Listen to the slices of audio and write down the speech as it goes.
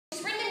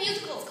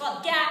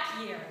called Gap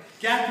Year.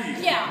 Gap Year?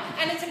 Yeah,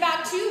 and it's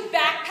about two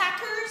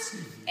backpackers,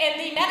 and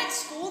they met at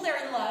school,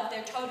 they're in love,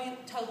 they're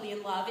totally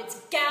in love. It's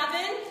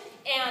Gavin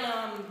and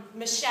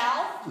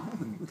Michelle,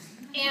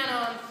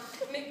 and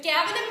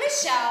Gavin and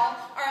Michelle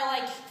are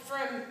like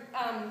from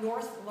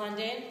North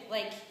London,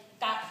 like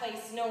that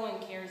place, no one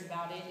cares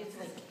about it. It's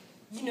like,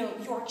 you know,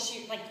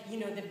 Yorkshire, like, you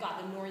know, they've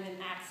got the northern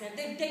accent.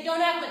 They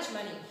don't have much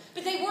money,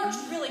 but they worked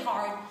really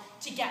hard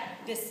to get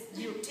this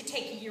year, to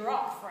take a year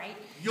off, right?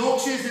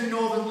 Yorkshire's in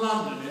northern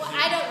London, isn't well, it?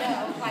 I don't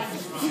know. Like,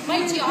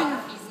 my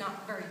geography's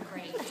not very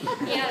great.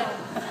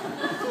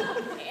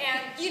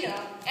 And you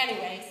know,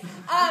 anyways.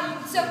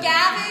 So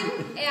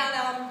Gavin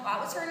and, what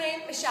was her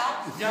name?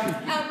 Michelle?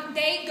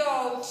 They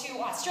go to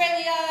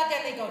Australia,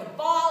 then they go to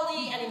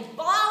Bali, and in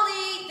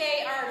Bali,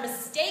 they are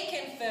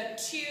mistaken for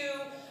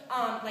two,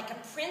 like a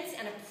prince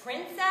and a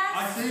princess.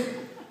 I see.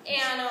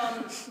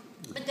 And,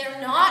 but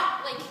they're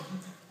not, like,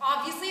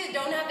 obviously they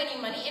don't have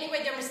any money.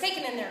 Anyway, they're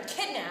mistaken and they're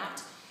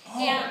kidnapped. Oh.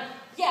 And,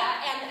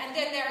 yeah, and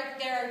then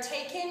they're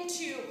taken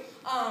to,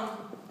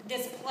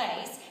 this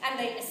place, and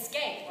they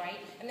escape, right?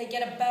 And they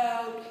get a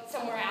boat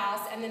somewhere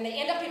else, and then they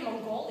end up in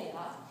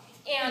Mongolia.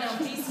 And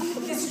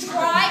this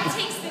tribe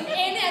takes them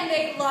in, and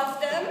they love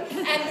them,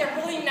 and they're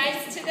really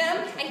nice to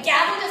them. And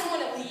Gavin doesn't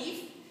want to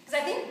leave, because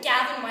I think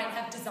Gavin might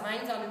have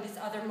designs on this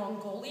other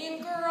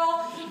Mongolian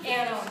girl.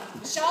 And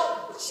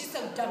Michelle, she's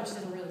so dumb she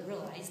doesn't really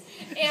realize.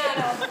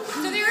 And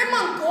so they're in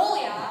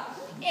Mongolia,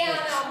 and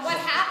what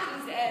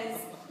happens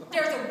is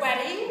there's a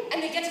wedding,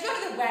 and they get to go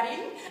to the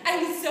wedding,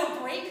 and it's so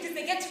great because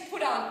they get to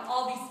put on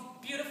all these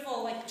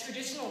beautiful, like,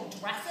 traditional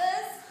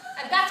dresses,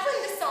 and that's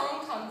when the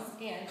song comes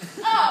in.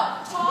 Oh,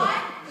 Todd?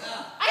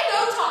 Yeah. I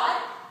know Todd.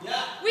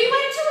 Yeah. We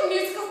went to a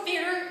musical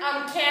theater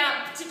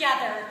camp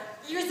together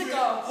years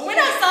ago. When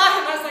I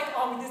saw him, I was like,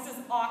 oh, this is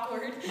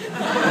awkward. He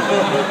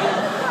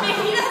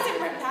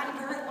doesn't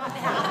remember what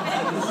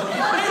happened.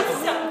 It's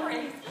so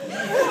crazy.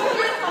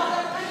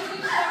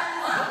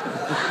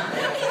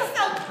 He's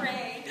so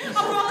great.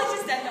 I'll probably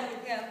just end up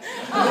with him.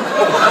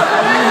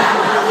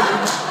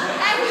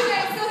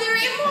 Anyway, so they're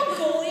in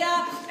Mongolia,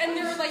 and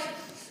they're like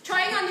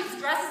trying on these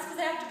dresses because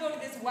they have to go to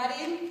this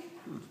wedding.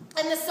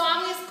 And the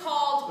song is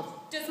called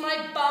 "Does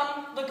My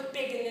Bum Look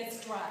Big in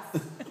This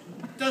Dress?"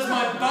 Does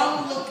my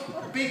bum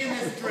look big in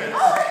this dress? Oh,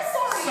 I'm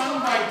sorry. Sung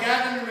by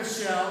Gavin and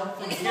Michelle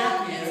from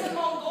Gap Year. It's a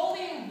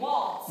Mongolian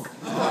waltz.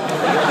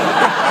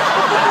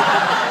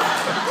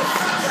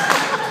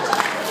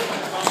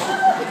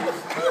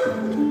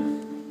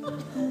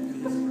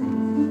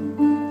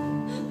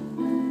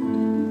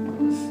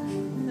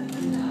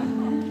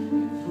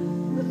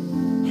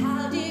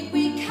 How did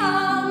we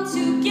come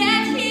to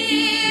get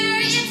here?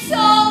 It's so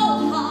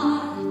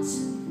hot.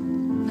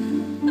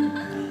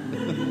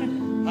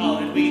 How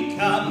did we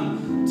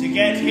come to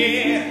get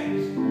here?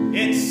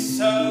 It's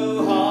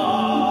so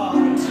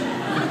hard.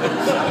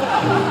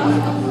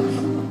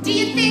 Do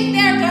you think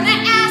they're gonna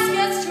ask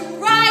us to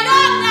ride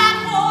on that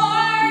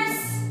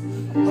horse?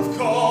 Of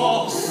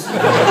course. Do you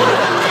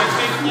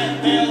think that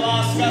they'll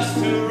ask us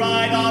to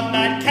ride on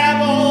that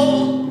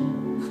camel?